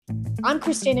I'm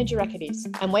Christina Gerakidis,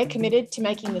 and we're committed to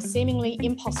making the seemingly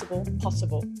impossible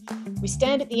possible. We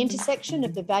stand at the intersection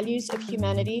of the values of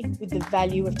humanity with the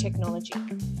value of technology.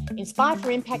 Inspire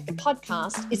for Impact, the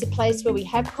podcast, is a place where we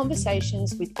have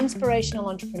conversations with inspirational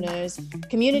entrepreneurs,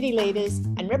 community leaders,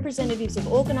 and representatives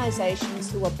of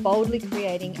organisations who are boldly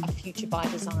creating a future by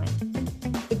design.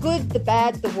 The good, the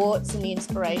bad, the warts, and the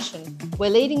inspiration.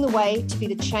 We're leading the way to be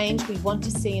the change we want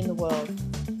to see in the world.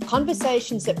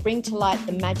 Conversations that bring to light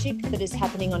the magic that is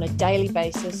happening on a daily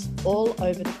basis all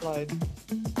over the globe.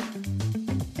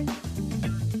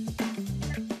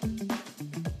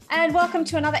 And welcome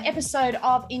to another episode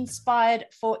of Inspired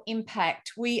for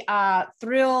Impact. We are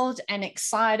thrilled and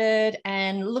excited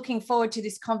and looking forward to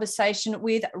this conversation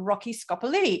with Rocky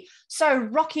Scopolitti. So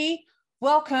Rocky,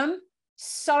 welcome.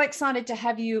 So excited to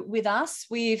have you with us.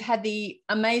 We've had the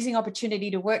amazing opportunity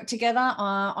to work together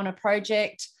on a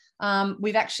project.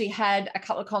 We've actually had a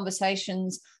couple of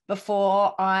conversations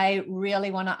before. I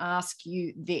really want to ask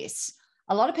you this.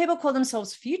 A lot of people call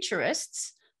themselves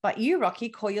futurists, but you, Rocky,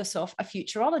 call yourself a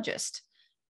futurologist.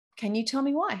 Can you tell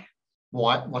me why?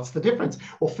 What's the difference?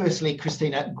 Well, firstly,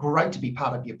 Christina, great to be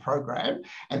part of your program,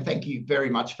 and thank you very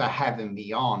much for having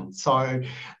me on. So,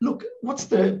 look, what's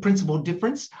the principal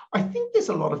difference? I think there's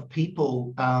a lot of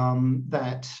people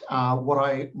that what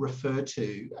I refer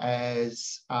to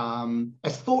as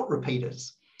thought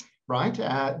repeaters. Right,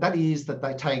 that is that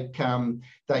they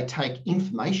take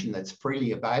information that's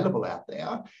freely available out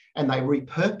there and they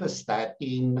repurpose that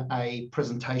in a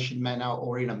presentation manner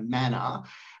or in a manner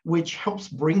which helps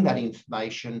bring that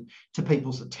information to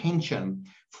people's attention.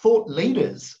 Thought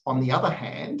leaders, on the other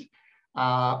hand,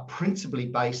 are principally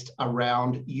based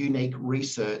around unique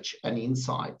research and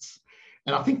insights.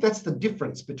 And I think that's the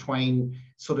difference between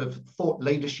sort of thought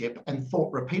leadership and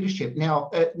thought repeatership. Now,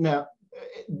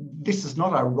 this is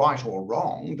not a right or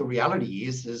wrong. The reality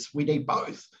is we need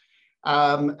both.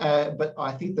 But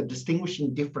I think the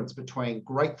distinguishing difference between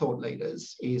great thought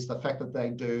leaders is the fact that they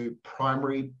do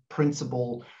primary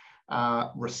principle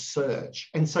research.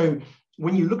 And so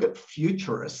when you look at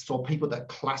futurists or people that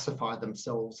classify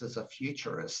themselves as a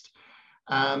futurist,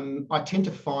 I tend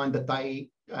to find that they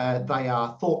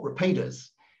are thought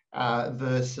repeaters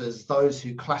versus those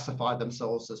who classify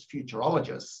themselves as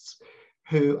futurologists,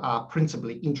 who are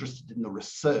principally interested in the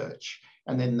research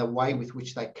and then the way with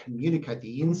which they communicate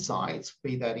the insights,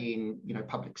 be that in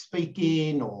public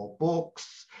speaking or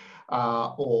books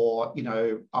or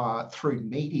through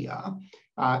media,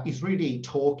 is really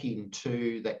talking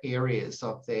to the areas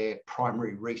of their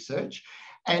primary research.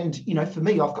 And for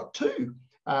me, I've got two.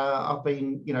 I've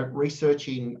been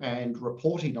researching and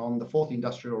reporting on the Fourth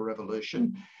Industrial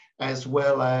Revolution, as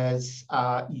well as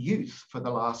youth for the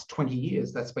last 20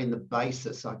 years. That's been the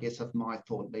basis, I guess, of my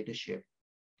thought leadership.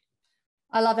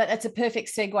 I love that. That's a perfect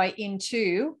segue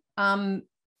into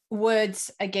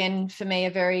words. Again, for me,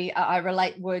 I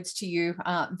relate words to you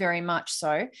very much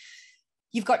so.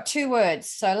 You've got two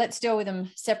words, so let's deal with them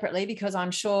separately because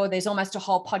I'm sure there's almost a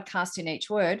whole podcast in each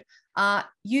word.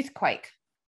 Youthquake.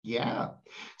 Yeah.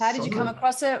 How did you come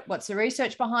across it? What's the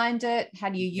research behind it? How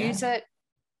do you use it?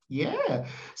 Yeah,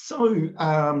 so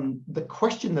the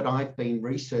question that I've been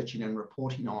researching and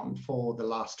reporting on for the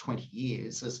last 20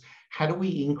 years is how do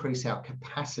we increase our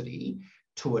capacity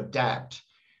to adapt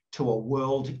to a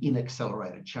world in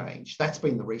accelerated change? That's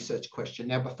been the research question.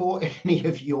 Now, before any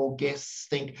of your guests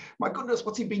think, my goodness,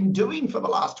 what's he been doing for the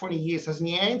last 20 years? Hasn't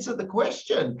he answered the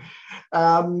question?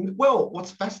 Well,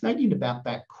 what's fascinating about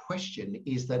that question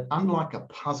is that unlike a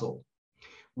puzzle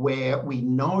where we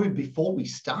know before we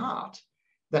start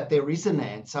that there is an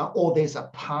answer or there's a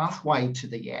pathway to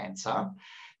the answer,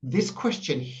 this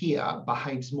question here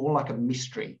behaves more like a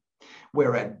mystery,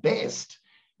 where at best,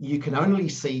 you can only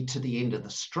see to the end of the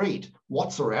street.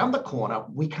 What's around the corner,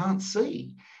 we can't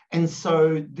see. And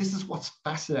so this is what's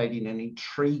fascinating and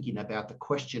intriguing about the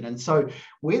question. And so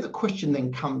where the question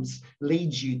then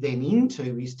leads you then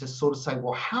into is to sort of say,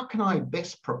 well, how can I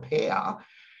best prepare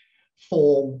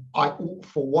for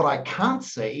what I can't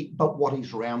see, but what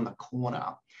is around the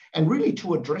corner? And really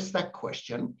to address that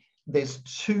question, there's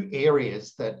two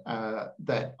areas that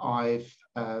I've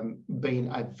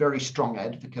been a very strong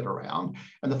advocate around.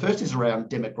 And the first is around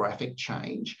demographic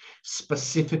change,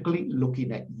 specifically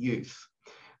looking at youth.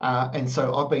 And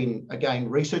so I've been, again,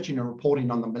 researching and reporting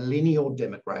on the millennial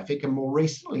demographic and more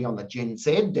recently on the Gen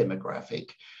Z demographic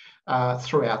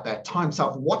throughout that time. So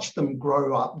I've watched them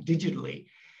grow up digitally.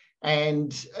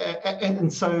 And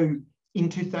so in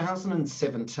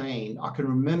 2017, I can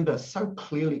remember so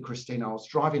clearly, Christina, I was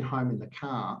driving home in the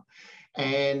car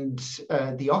and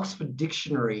the Oxford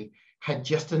Dictionary had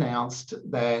just announced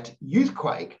that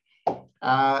youthquake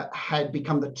had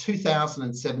become the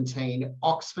 2017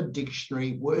 Oxford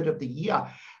Dictionary Word of the Year.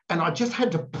 And I just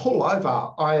had to pull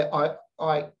over.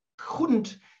 I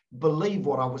couldn't believe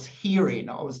what I was hearing.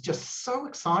 I was just so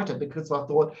excited because I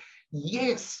thought,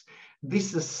 yes,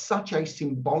 this is such a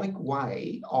symbolic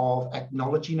way of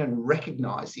acknowledging and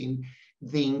recognizing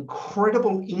the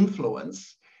incredible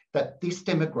influence that this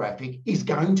demographic is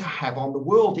going to have on the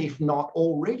world, if not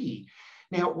already.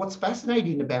 Now, what's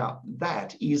fascinating about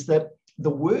that is that the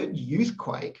word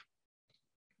youthquake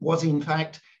was in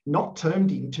fact not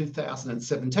termed in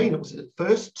 2017. It was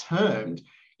first termed,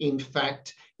 in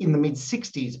fact, in the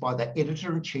mid-60s by the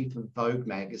editor-in-chief of Vogue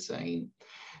magazine.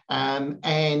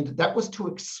 And that was to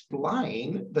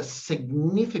explain the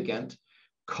significant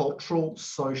cultural,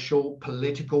 social,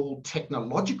 political,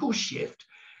 technological shift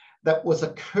that was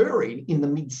occurring in the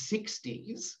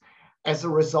mid-60s as a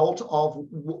result of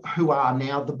who are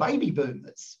now the baby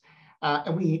boomers.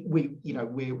 And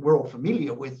we're all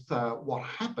familiar with what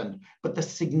happened, but the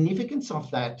significance of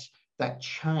that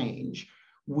change,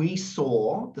 we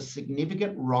saw the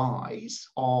significant rise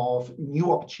of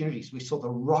new opportunities. We saw the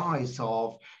rise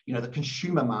of, the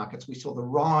consumer markets. We saw the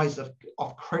rise of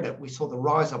credit. We saw the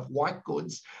rise of white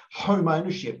goods, home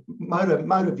ownership,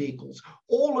 motor vehicles.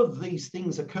 All of these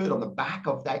things occurred on the back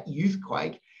of that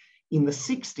youthquake in the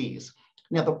 60s.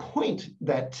 Now, the point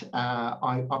that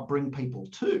I bring people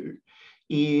to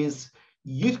is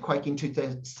youthquake in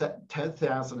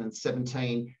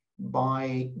 2017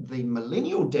 by the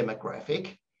millennial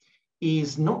demographic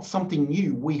is not something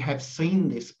new. We have seen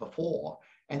this before.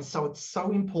 And so it's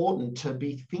so important to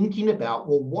be thinking about,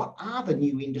 well, what are the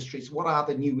new industries? What are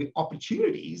the new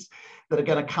opportunities that are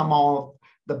going to come off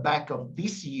the back of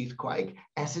this youthquake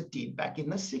as it did back in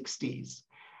the 60s?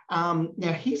 Now,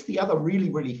 here's the other really,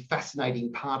 really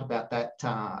fascinating part about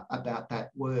that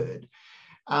word.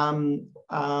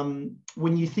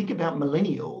 When you think about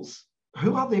millennials,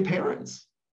 who are their parents?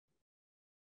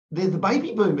 They're the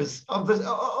baby boomers of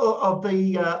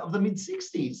the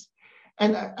mid-60s.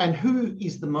 And who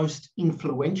is the most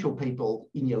influential people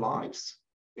in your lives?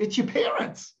 It's your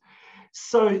parents.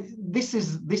 So this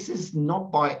is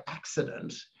not by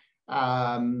accident.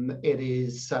 It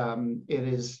is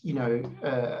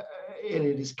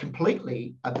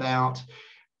completely about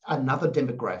another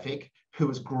demographic who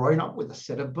has grown up with a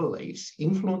set of beliefs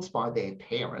influenced by their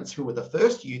parents, who were the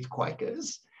first youth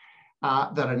Quakers,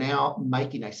 that are now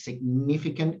making a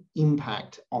significant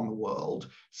impact on the world,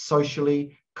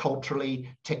 socially, culturally,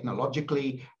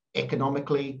 technologically,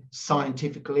 economically,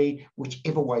 scientifically,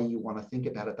 whichever way you want to think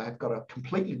about it. They've got a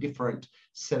completely different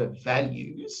set of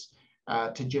values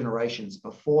to generations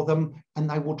before them, and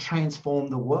they will transform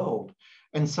the world.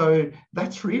 And so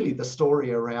that's really the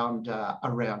story around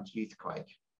youthquake.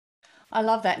 I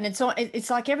love that. And it's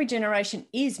like every generation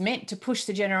is meant to push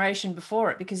the generation before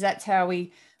it, because that's how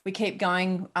we keep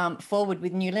going forward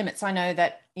with new limits. I know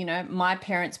that, my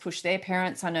parents pushed their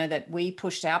parents. I know that we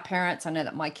pushed our parents. I know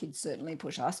that my kids certainly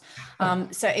push us.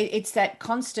 So it's that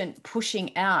constant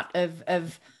pushing out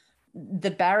of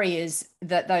the barriers,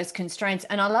 those constraints.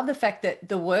 And I love the fact that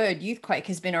the word youthquake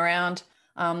has been around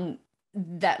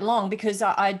that long, because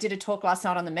I did a talk last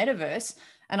night on the metaverse.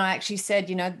 And I actually said,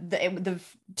 the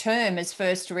term is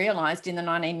first realized in the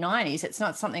 1990s. It's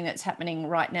not something that's happening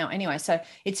right now anyway. So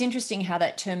it's interesting how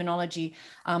that terminology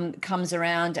comes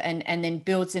around and then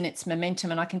builds in its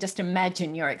momentum. And I can just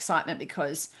imagine your excitement,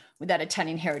 because with that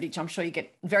Italian heritage, I'm sure you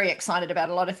get very excited about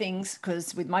a lot of things,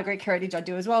 because with my Greek heritage, I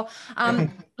do as well.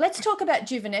 Let's talk about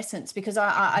juvenescence, because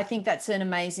I think that's an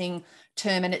amazing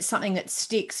term, and it's something that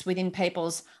sticks within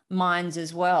people's minds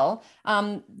as well.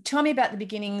 Tell me about the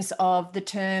beginnings of the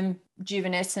term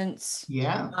juvenescence,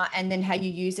 and then how you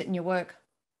use it in your work.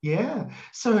 Yeah,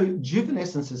 so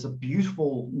juvenescence is a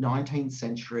beautiful 19th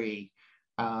century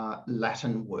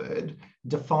Latin word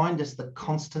defined as the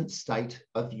constant state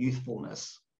of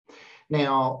youthfulness.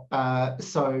 Now,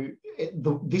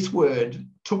 this word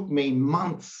took me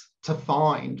months to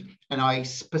find, and I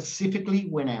specifically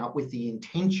went out with the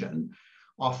intention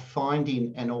of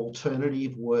finding an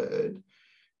alternative word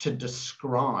to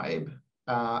describe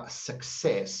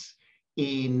success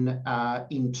in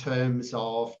terms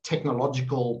of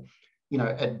technological,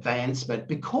 advancement.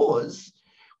 Because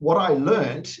what I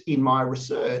learned in my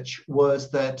research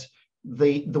was that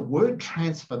the word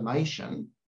transformation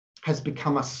has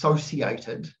become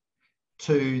associated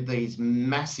to these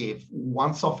massive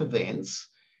once-off events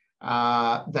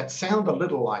that sound a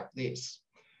little like this.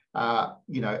 At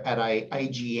a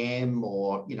AGM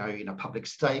or, in a public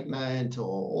statement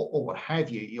or what have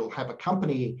you, you'll have a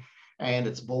company and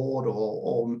its board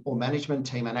or management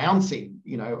team announcing,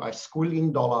 $1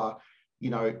 squillion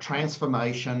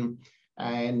transformation,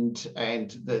 and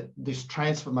that this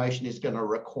transformation is going to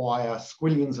require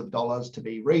squillions of dollars to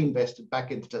be reinvested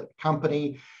back into the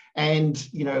company. And,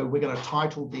 we're going to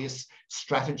title this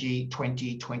Strategy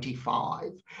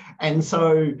 2025. And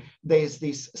so there's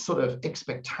this sort of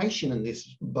expectation and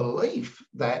this belief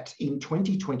that in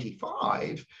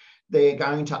 2025, they're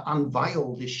going to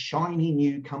unveil this shiny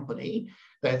new company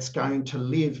that's going to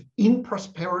live in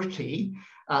prosperity,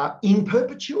 in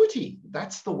perpetuity.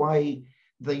 That's the way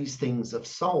these things have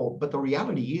sold. But the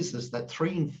reality is that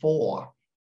 3 in 4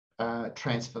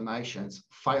 transformations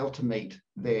fail to meet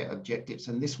their objectives.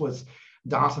 And this was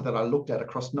data that I looked at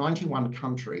across 91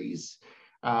 countries,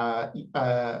 across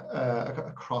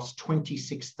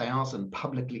 26,000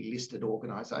 publicly listed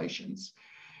organizations.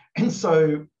 And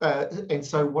so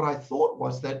what I thought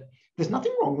was that there's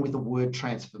nothing wrong with the word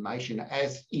transformation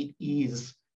as it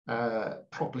is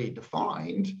properly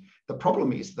defined. The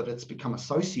problem is that it's become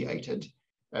associated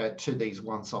to these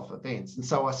once-off events. And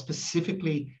so I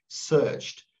specifically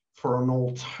searched for an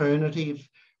alternative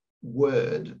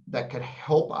word that could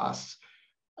help us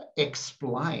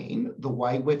explain the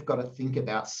way we've got to think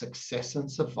about success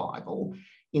and survival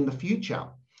in the future.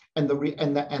 And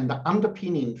the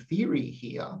underpinning theory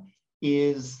here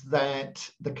is that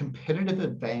the competitive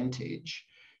advantage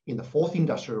in the 4th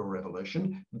Industrial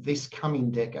Revolution, this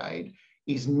coming decade,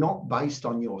 is not based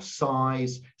on your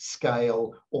size,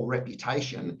 scale, or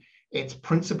reputation. It's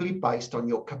principally based on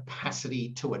your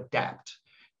capacity to adapt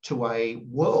to a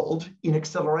world in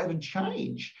accelerated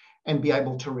change and be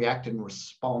able to react and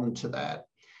respond to that.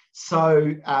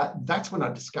 So that's when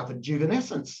I discovered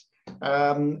juvenescence.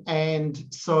 And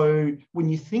so when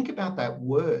you think about that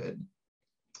word,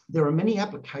 there are many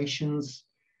applications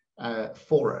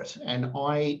for it. And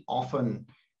I often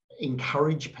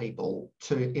encourage people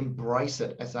to embrace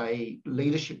it as a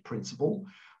leadership principle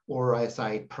or as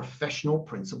a professional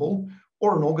principle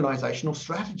or an organizational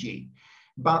strategy.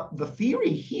 But the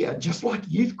theory here, just like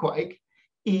Youthquake,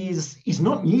 is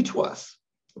not new to us,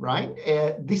 right?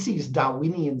 This is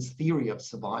Darwinian's theory of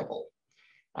survival.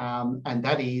 And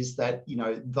that is that,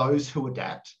 those who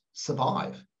adapt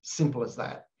survive, simple as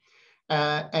that.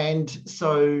 And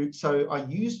so I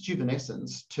use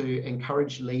juvenescence to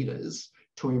encourage leaders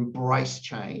to embrace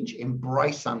change,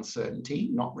 embrace uncertainty,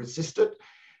 not resist it,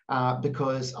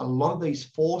 because a lot of these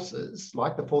forces,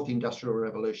 like the 4th Industrial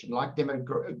Revolution, like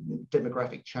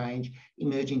demographic change,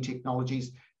 emerging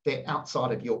technologies, they're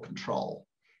outside of your control.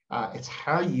 It's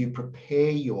how you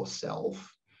prepare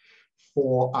yourself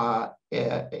for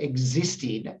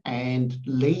existing and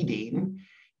leading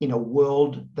in a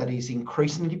world that is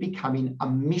increasingly becoming a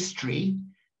mystery,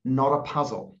 not a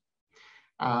puzzle.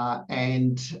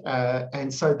 And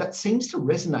so that seems to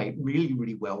resonate really,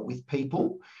 really well with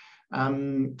people.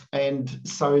 And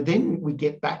so then we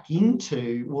get back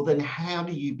into, well, then how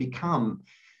do you become,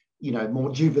 more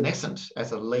juvenescent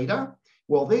as a leader?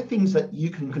 Well, they're things that you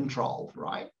can control,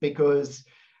 right? Because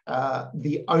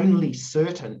the only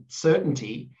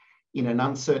certainty in an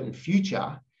uncertain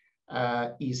future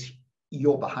is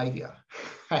your behavior.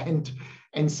 And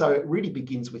so it really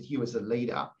begins with you as a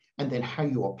leader, and then how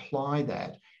you apply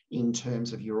that in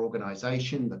terms of your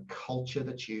organization, the culture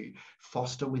that you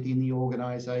foster within the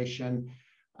organization,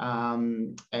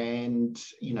 and,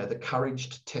 the courage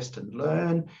to test and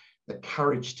learn, the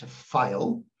courage to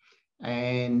fail,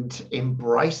 and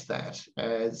embrace that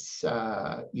as,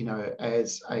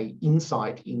 as a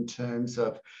insight in terms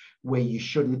of where you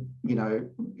shouldn't,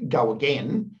 go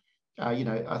again.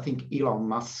 I think Elon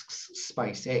Musk's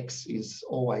SpaceX is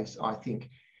always, I think,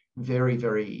 very,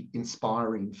 very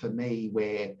inspiring for me,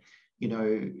 where,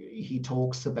 he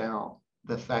talks about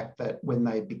the fact that when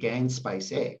they began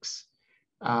SpaceX,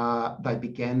 they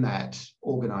began that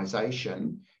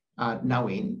organization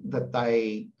knowing that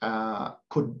they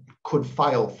could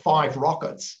fail 5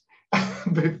 rockets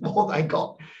before they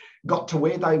got to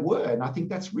where they were. And I think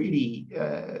that's really,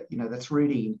 that's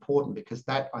really important, because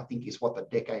that, I think, is what the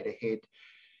decade ahead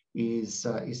is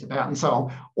about. And so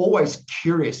I'm always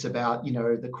curious about,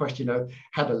 the question of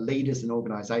how do leaders and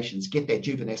organizations get their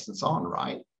juvenescence on,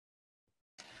 right?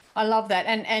 I love that.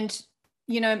 And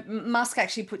Musk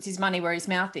actually puts his money where his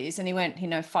mouth is, and he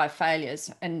went, 5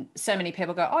 failures. And so many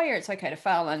people go, oh yeah, it's okay to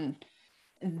fail. And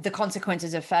the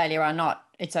consequences of failure are not,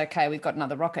 it's okay, we've got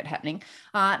another rocket happening.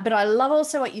 But I love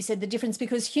also what you said, the difference,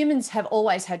 because humans have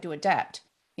always had to adapt.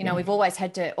 We've always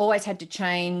had to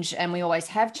change, and we always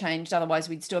have changed. Otherwise,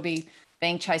 we'd still be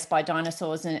being chased by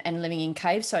dinosaurs and living in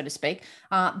caves, so to speak.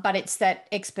 But it's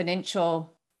that exponential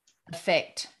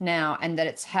effect now, and that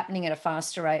it's happening at a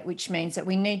faster rate, which means that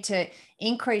we need to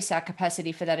increase our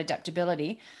capacity for that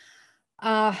adaptability.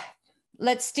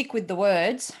 let's stick with the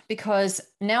words, because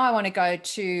now I want to go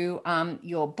to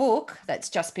your book that's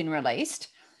just been released,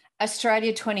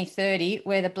 Australia 2030,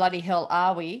 Where the Bloody Hell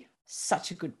Are We?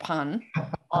 Such a good pun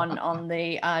on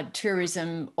the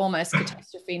tourism almost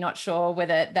catastrophe. Not sure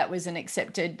whether that was an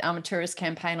accepted tourist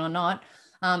campaign or not.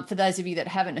 For those of you that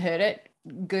haven't heard it,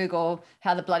 Google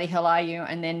how the bloody hell are you,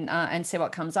 and then and see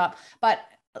what comes up. But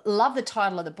love the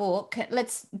title of the book.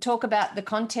 Let's talk about the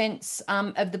contents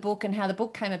of the book and how the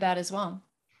book came about as well.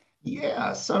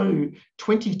 Yeah, so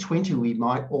 2020, we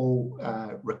might all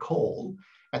recall,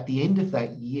 at the end of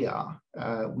that year,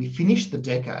 we finished the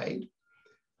decade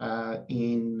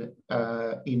in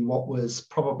what was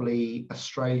probably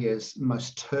Australia's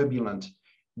most turbulent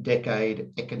decade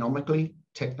economically,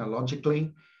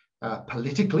 technologically,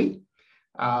 politically,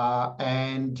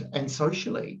 and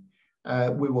socially.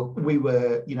 We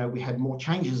had more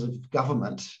changes of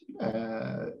government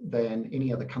than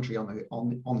any other country on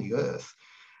the earth.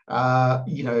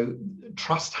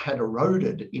 Trust had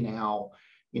eroded in our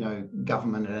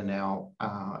government and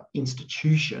our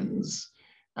institutions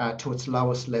to its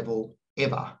lowest level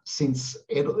ever since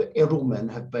Edelman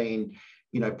have been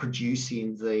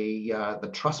producing the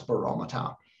trust barometer.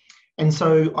 And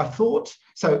so I thought,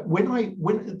 when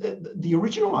the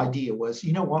original idea was,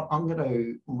 you know what, I'm going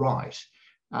to write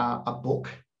a book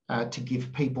to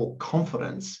give people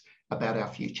confidence about our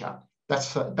future.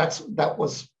 That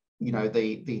was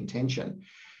the intention.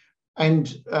 And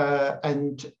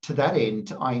to that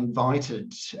end, I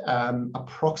invited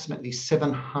approximately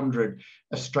 700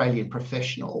 Australian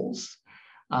professionals,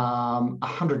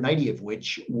 180 of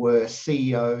which were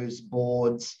CEOs,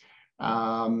 boards,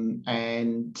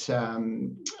 and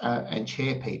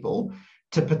chair people,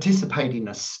 to participate in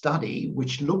a study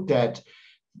which looked at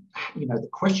the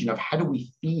question of how do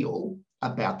we feel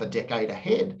about the decade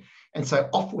ahead. And so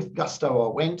off with gusto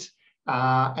I went,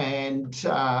 and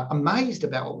amazed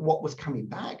about what was coming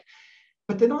back.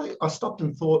 But then I stopped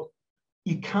and thought,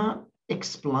 you can't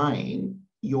explain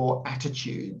your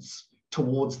attitudes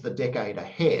towards the decade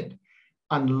ahead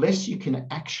unless you can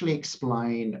actually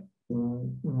explain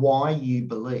why you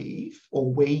believe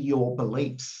or where your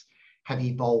beliefs have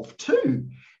evolved to.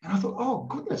 And I thought, oh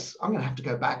goodness, I'm going to have to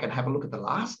go back and have a look at the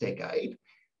last decade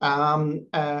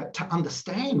to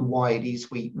understand why it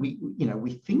is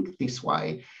we think this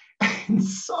way. And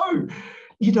so,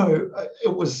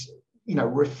 it was,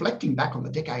 reflecting back on the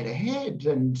decade ahead,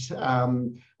 and I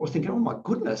was thinking, oh my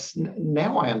goodness,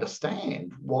 now I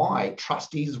understand why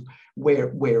trust is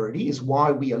where it is,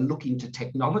 why we are looking to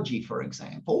technology, for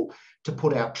example, to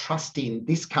put our trust in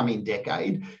this coming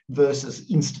decade versus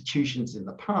institutions in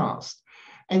the past.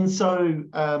 And so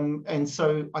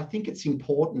I think it's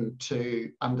important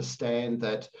to understand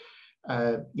that,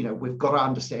 we've got to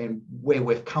understand where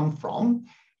we've come from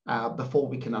before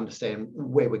we can understand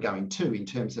where we're going to in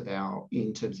terms of our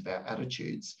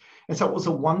attitudes. And so it was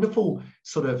a wonderful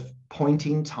sort of point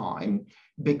in time,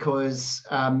 because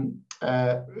back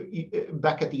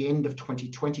at the end of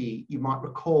 2020, you might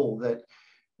recall that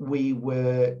we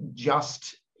were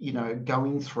just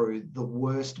going through the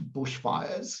worst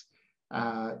bushfires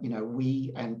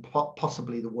we and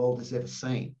possibly the world has ever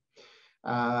seen.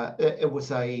 It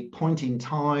was a point in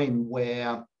time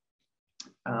where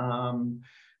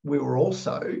we were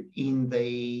also in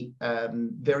the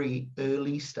very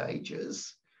early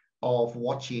stages of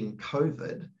watching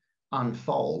COVID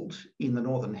unfold in the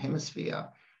Northern Hemisphere.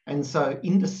 And so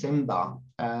in December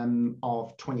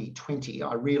of 2020,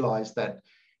 I realised that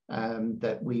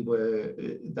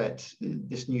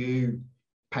this new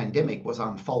pandemic was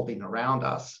unfolding around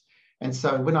us. And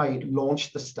so when I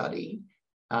launched the study,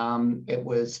 it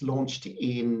was launched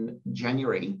in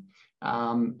January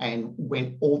and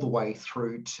went all the way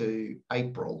through to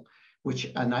April, which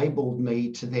enabled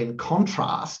me to then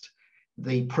contrast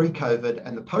the pre-COVID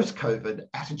and the post-COVID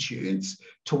attitudes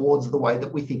towards the way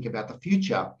that we think about the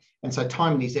future. And so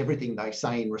timing is everything, they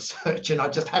say in research, and I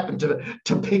just happened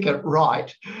to pick it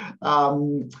right.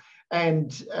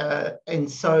 And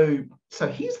so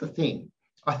here's the thing.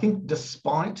 I think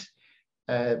despite,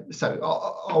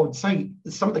 so I would say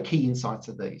some of the key insights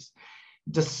of these,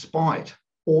 despite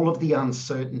all of the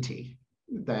uncertainty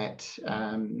that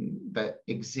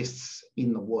exists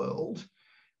in the world,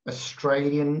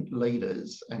 Australian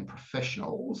leaders and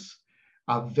professionals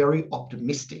are very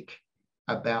optimistic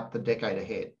about the decade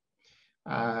ahead.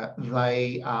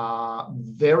 They are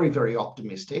very, very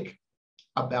optimistic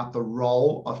about the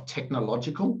role of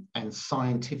technological and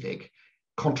scientific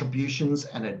contributions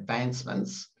and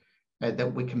advancements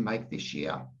that we can make this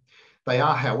year. They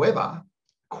are, however,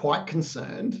 quite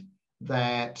concerned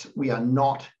that we are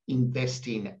not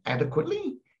investing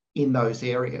adequately in those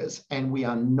areas, and we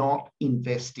are not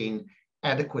investing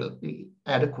adequately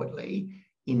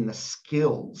in the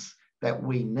skills that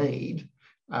we need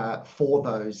for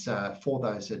those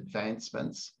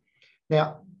advancements.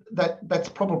 Now, that's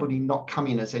probably not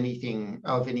coming as anything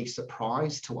of any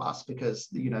surprise to us, because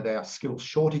there are skill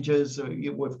shortages.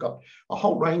 We've got a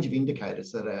whole range of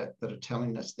indicators that are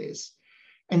telling us this,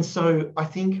 and so I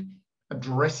think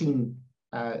addressing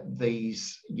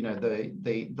these,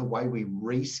 the way we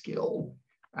reskill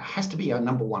has to be our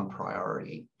number one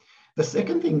priority. The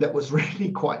second thing that was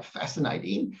really quite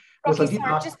fascinating was Rocky,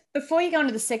 just before you go on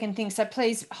to the second thing, so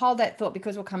please hold that thought,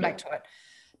 because we'll come back to it.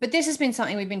 But this has been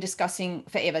something we've been discussing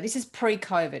forever. This is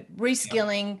pre-COVID,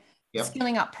 reskilling,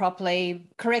 skilling up properly,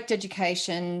 correct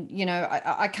education.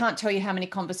 I can't tell you how many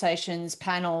conversations,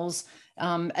 panels,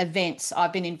 events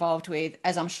I've been involved with,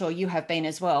 as I'm sure you have been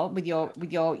as well, with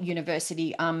your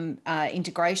university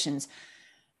integrations.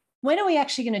 When are we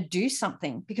actually going to do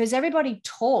something? Because everybody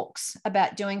talks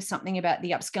about doing something about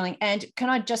the upskilling. And can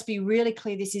I just be really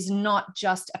clear? This is not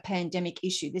just a pandemic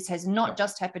issue. This has not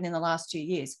just happened in the last 2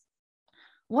 years.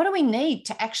 What do we need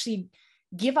to actually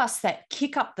give us that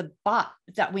kick up the butt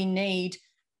that we need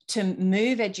to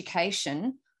move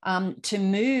education, to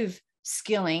move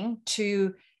skilling,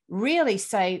 to really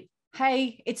say,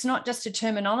 hey, it's not just a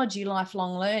terminology,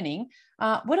 lifelong learning.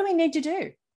 What do we need to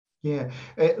do? Yeah,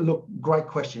 look, great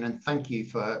question. And thank you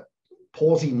for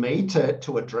pausing me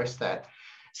to address that.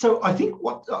 So I think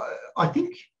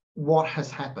what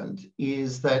has happened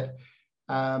is that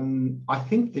I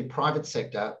think the private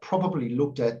sector probably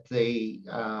looked at the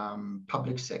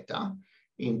public sector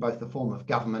in both the form of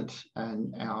government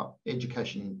and our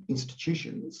education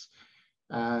institutions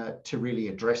to really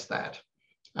address that.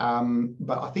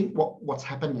 But I think what's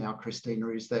happened now, Christina,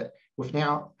 is that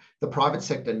the private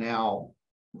sector now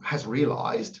has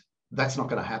realised that's not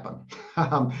going to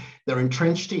happen. They're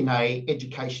entrenched in an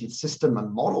education system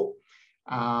and model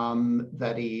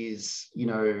that is,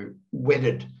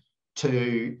 wedded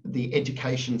to the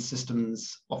education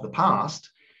systems of the past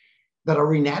that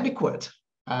are inadequate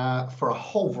for a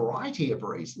whole variety of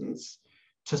reasons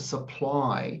to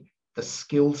supply the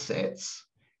skill sets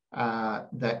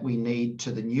that we need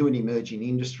to the new and emerging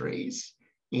industries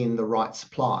in the right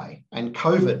supply. And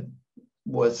COVID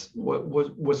was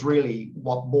really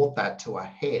what brought that to a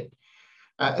head.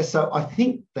 So I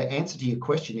think the answer to your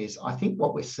question is, I think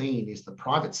what we're seeing is the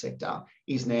private sector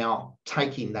is now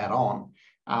taking that on.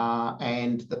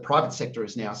 And the private sector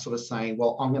is now sort of saying,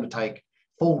 well, I'm going to take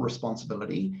full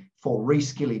responsibility for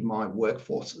reskilling my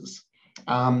workforces.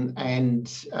 And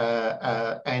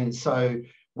so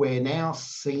we're now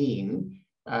seeing,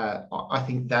 I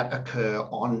think, that occur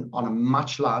on a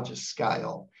much larger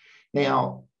scale.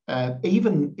 Now,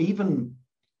 even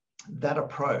that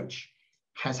approach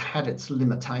has had its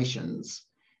limitations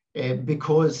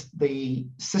because the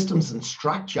systems and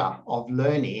structure of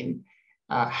learning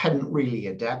hadn't really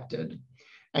adapted.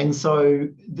 And so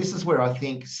this is where I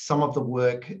think some of the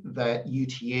work that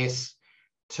UTS,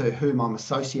 to whom I'm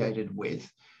associated with,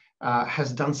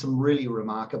 has done some really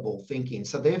remarkable thinking.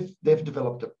 So they've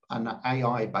developed an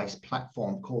AI-based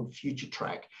platform called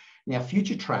FutureTrack. Now,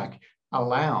 FutureTrack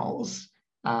allows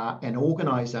an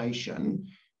organisation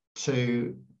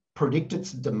to predict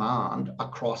its demand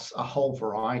across a whole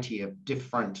variety of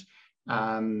different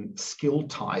skill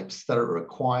types that it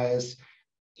requires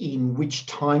in which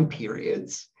time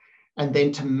periods, and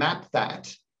then to map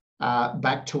that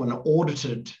back to an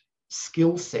audited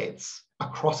skill sets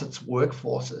across its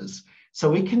workforces.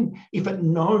 So it can, if it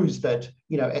knows that,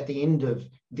 at the end of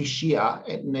this year,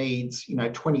 it needs,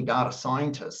 20 data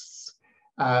scientists,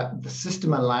 the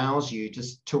system allows you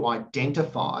to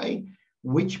identify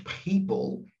which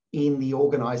people in the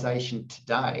organisation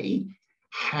today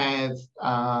have,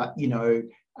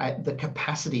 the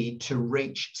capacity to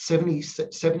reach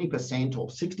 70% or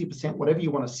 60%, whatever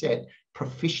you want to set,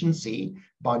 proficiency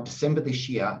by December this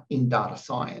year in data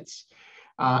science.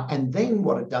 And then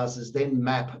what it does is then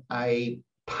map a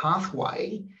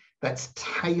pathway that's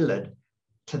tailored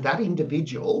to that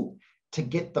individual to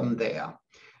get them there.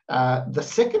 The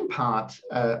second part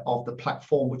of the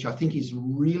platform, which I think is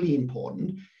really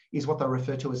important, is what they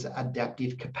refer to as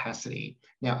adaptive capacity.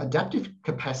 Now, adaptive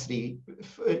capacity,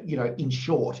 in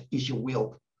short, is your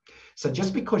will. So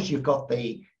just because you've got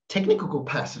the technical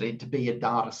capacity to be a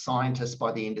data scientist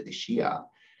by the end of this year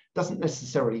doesn't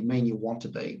necessarily mean you want to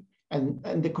be. And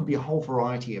there could be a whole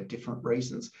variety of different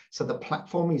reasons. So the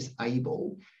platform is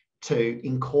able to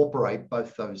incorporate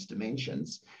both those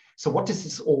dimensions. So what does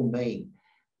this all mean?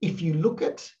 If you look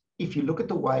at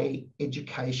the way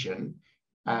education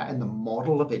and the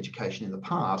model of education in the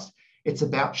past, It's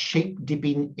about sheep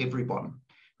dipping everyone,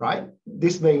 right?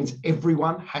 This means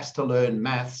everyone has to learn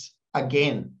maths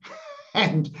again.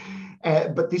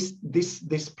 But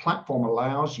this platform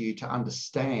allows you to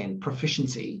understand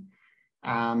proficiency,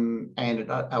 and it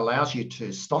allows you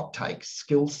to stock take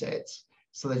skill sets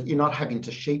so that you're not having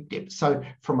to sheep dip. So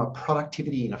from a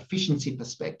productivity and efficiency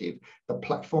perspective, the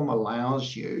platform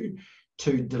allows you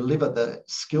to deliver the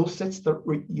skill sets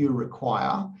that you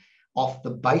require off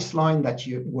the baseline that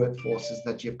your workforces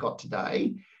that you've got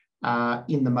today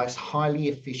in the most highly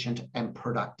efficient and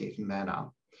productive manner.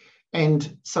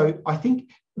 And so I think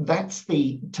that's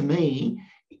to me,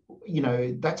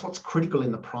 that's what's critical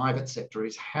in the private sector,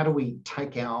 is how do we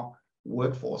take our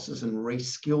workforces and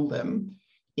reskill them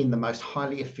in the most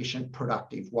highly efficient,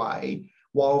 productive way,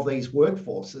 while these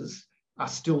workforces are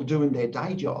still doing their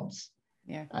day jobs.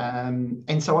 Yeah.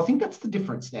 And so I think that's the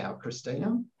difference now,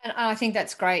 Christina. And I think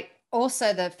that's great.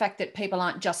 Also, the fact that people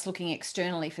aren't just looking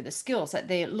externally for the skills, that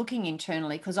they're looking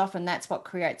internally, because often that's what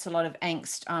creates a lot of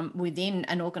angst within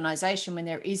an organisation, when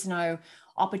there is no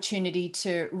opportunity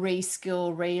to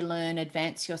reskill, relearn,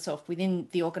 advance yourself within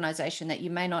the organisation that you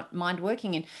may not mind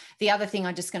working in. The other thing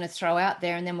I'm just going to throw out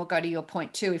there, and then we'll go to your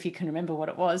point too, if you can remember what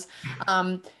it was.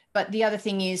 But the other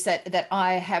thing is that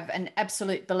I have an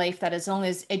absolute belief that as long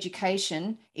as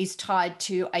education is tied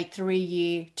to a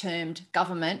 3-year termed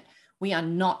government, we are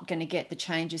not going to get the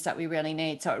changes that we really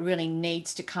need. So it really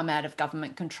needs to come out of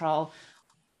government control.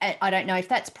 I don't know if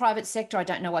that's private sector. I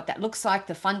don't know what that looks like.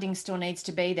 The funding still needs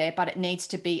to be there, but it needs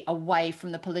to be away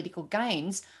from the political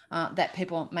gains that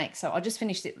people make. So I'll just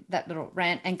finish that little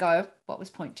rant and go, what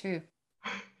was point 2?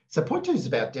 So point 2 is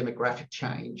about demographic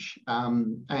change.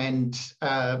 And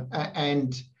now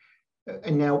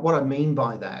what I mean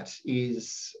by that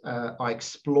is I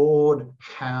explored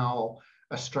how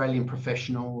Australian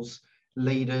professionals,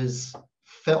 leaders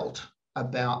felt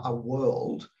about a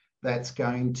world that's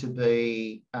going to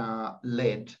be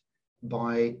led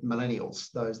by millennials,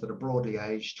 those that are broadly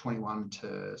aged 21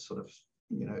 to sort of,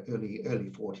 early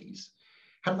 40s.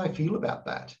 How do they feel about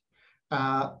that?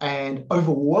 And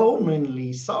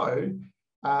overwhelmingly so,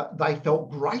 they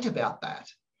felt great about that.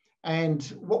 And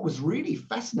what was really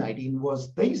fascinating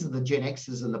was these are the Gen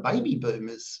Xers and the baby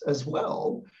boomers as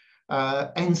well.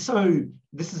 And so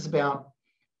this is about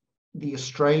the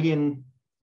Australian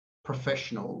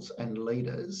professionals and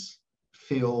leaders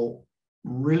feel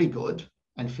really good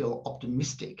and feel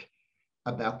optimistic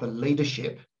about the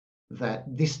leadership that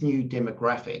this new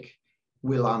demographic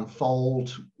will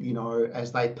unfold,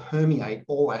 as they permeate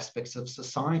all aspects of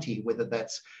society, whether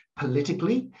that's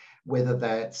politically, whether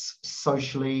that's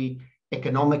socially,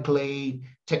 economically,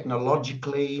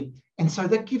 technologically. And so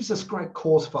that gives us great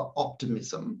cause for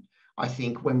optimism, I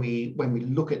think, when we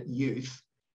look at youth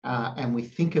and we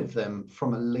think of them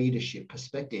from a leadership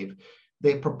perspective.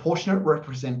 Their proportionate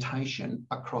representation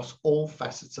across all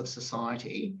facets of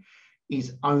society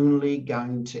is only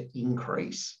going to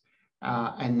increase.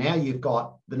 And now you've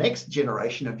got the next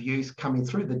generation of youth coming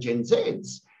through, the Gen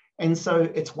Zs. And so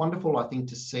it's wonderful, I think,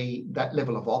 to see that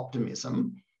level of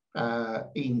optimism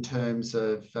in terms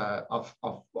of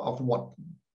what,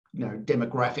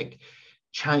 demographic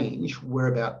change we're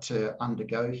about to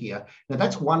undergo here. Now,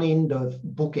 that's one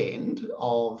bookend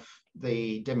of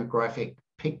the demographic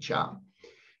picture.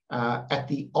 At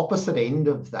the opposite end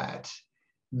of that,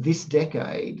 this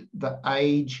decade, the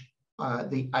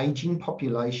aging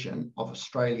population of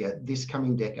Australia this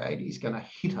coming decade is going to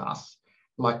hit us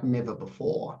like never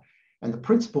before. And the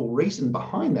principal reason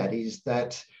behind that is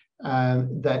that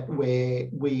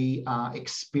we are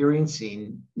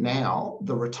experiencing now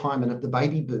the retirement of the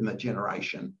baby boomer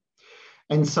generation.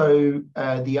 And so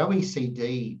the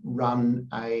OECD run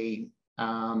a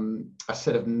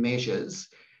set of measures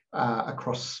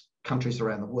across countries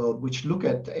around the world, which look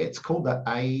at, it's called the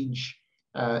age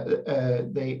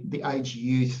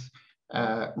youth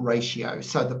ratio.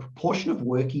 So the proportion of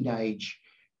working age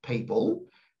people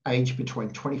aged between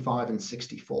 25 and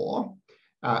 64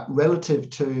 relative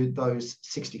to those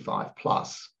 65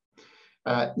 plus.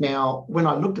 Now, when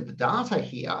I looked at the data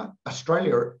here,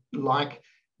 Australia, like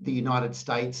the United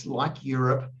States, like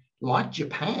Europe, like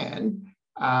Japan,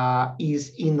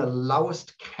 is in the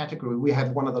lowest category. We have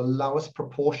one of the lowest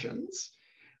proportions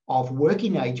of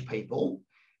working age people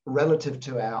relative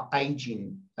to our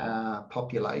aging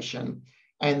population.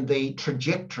 And the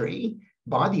trajectory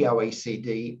by the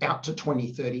OECD out to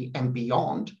 2030 and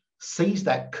beyond sees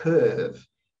that curve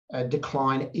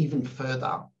decline even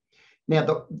further.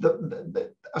 Now,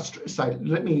 so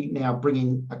let me now bring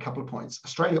in a couple of points.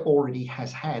 Australia already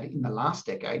has had in the last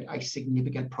decade a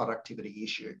significant productivity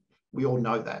issue. We all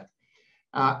know that.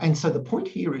 And so the point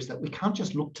here is that we can't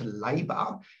just look to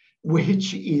labour,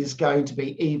 which is going to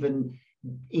be even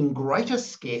in greater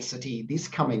scarcity this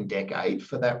coming decade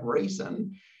for that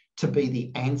reason, to be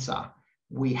the answer.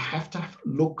 We have to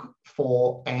look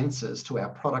for answers to our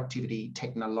productivity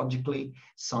technologically,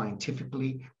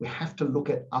 scientifically. We have to look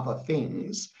at other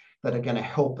things that are going to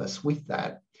help us with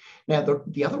that. Now,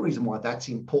 the other reason why that's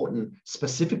important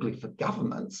specifically for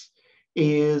governments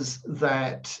is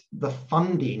that the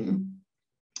funding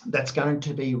that's going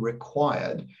to be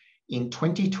required in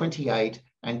 2028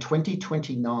 and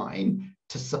 2029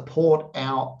 to support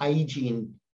our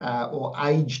aging or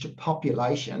aged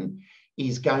population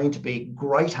is going to be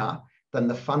greater than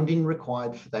the funding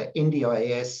required for the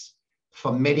NDIS,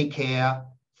 for Medicare,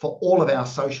 for all of our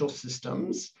social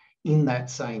systems in that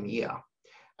same year.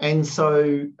 And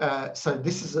so,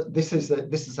 this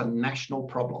is a national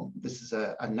problem. This is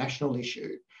a national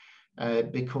issue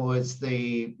because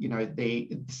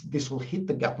this will hit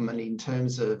the government in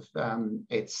terms of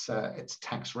its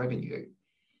tax revenue.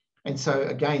 And so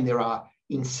again, there are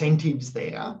incentives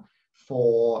there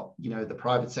for the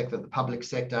private sector, the public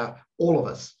sector, all of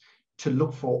us to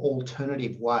look for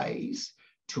alternative ways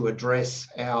to address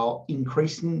our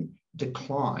increasing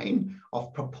decline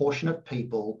of proportion of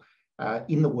people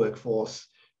in the workforce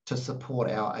to support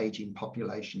our aging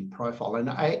population profile. And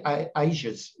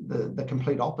Asia's the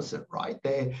complete opposite, right?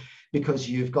 There, because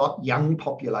you've got young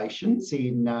populations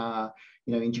in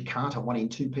in Jakarta, 1 in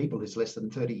 2 people is less than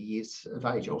 30 years of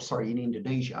age, or sorry, in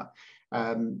Indonesia,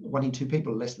 1 in 2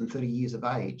 people are less than 30 years of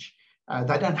age.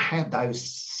 They don't have those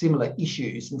similar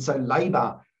issues. And so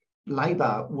labour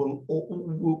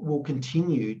will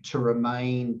continue to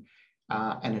remain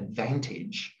an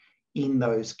advantage in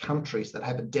those countries that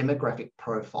have a demographic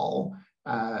profile,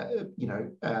 that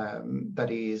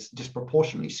is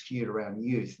disproportionately skewed around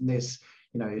youth. And there's,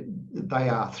 they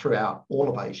are throughout all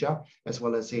of Asia, as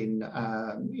well as in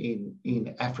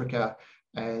Africa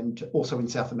and also in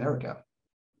South America.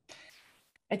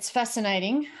 It's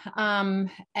fascinating,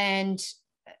 and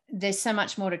there's so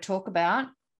much more to talk about.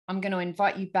 I'm going to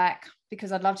invite you back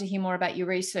because I'd love to hear more about your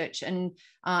research and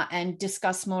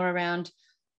discuss more around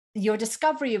your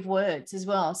discovery of words as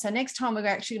well. So next time we're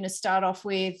actually going to start off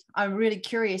with, I'm really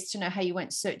curious to know how you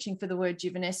went searching for the word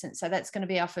juvenescent. So that's going to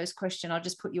be our first question. I'll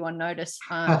just put you on notice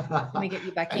when we get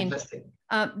you back in.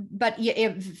 But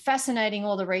yeah, fascinating,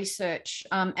 all the research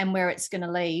and where it's going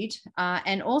to lead,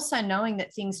 and also knowing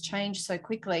that things change so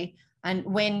quickly. And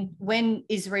when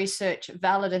is research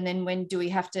valid, and then when do we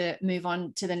have to move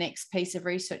on to the next piece of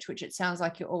research, which it sounds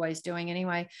like you're always doing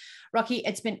anyway. Rocky,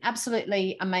 it's been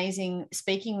absolutely amazing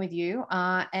speaking with you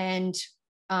and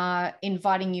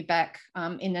inviting you back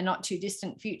in the not too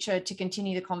distant future to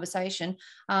continue the conversation.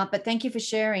 But thank you for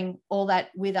sharing all that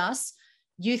with us.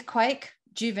 Youthquake,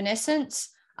 juvenescence.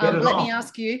 Let me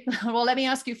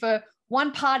ask you for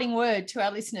one parting word to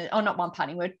our listeners, or not one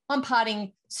parting word, one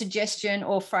parting suggestion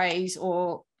or phrase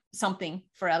or something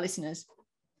for our listeners.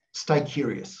 Stay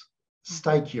curious.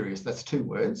 Stay curious. That's 2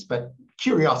 words, but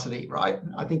curiosity, right?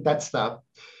 I think that's that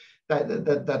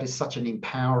is such an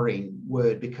empowering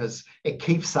word because it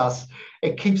keeps us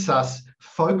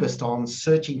focused on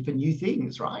searching for new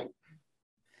things, right?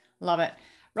 Love it.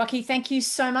 Rocky, thank you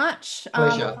so much.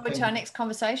 Pleasure. Look forward to our next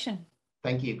conversation.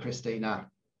 Thank you, Christina.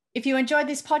 If you enjoyed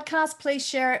this podcast, please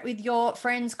share it with your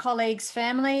friends, colleagues,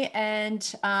 family, and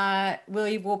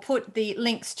we will put the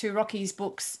links to Rocky's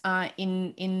books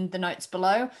in the notes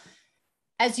below.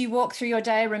 As you walk through your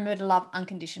day, remember to love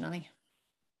unconditionally.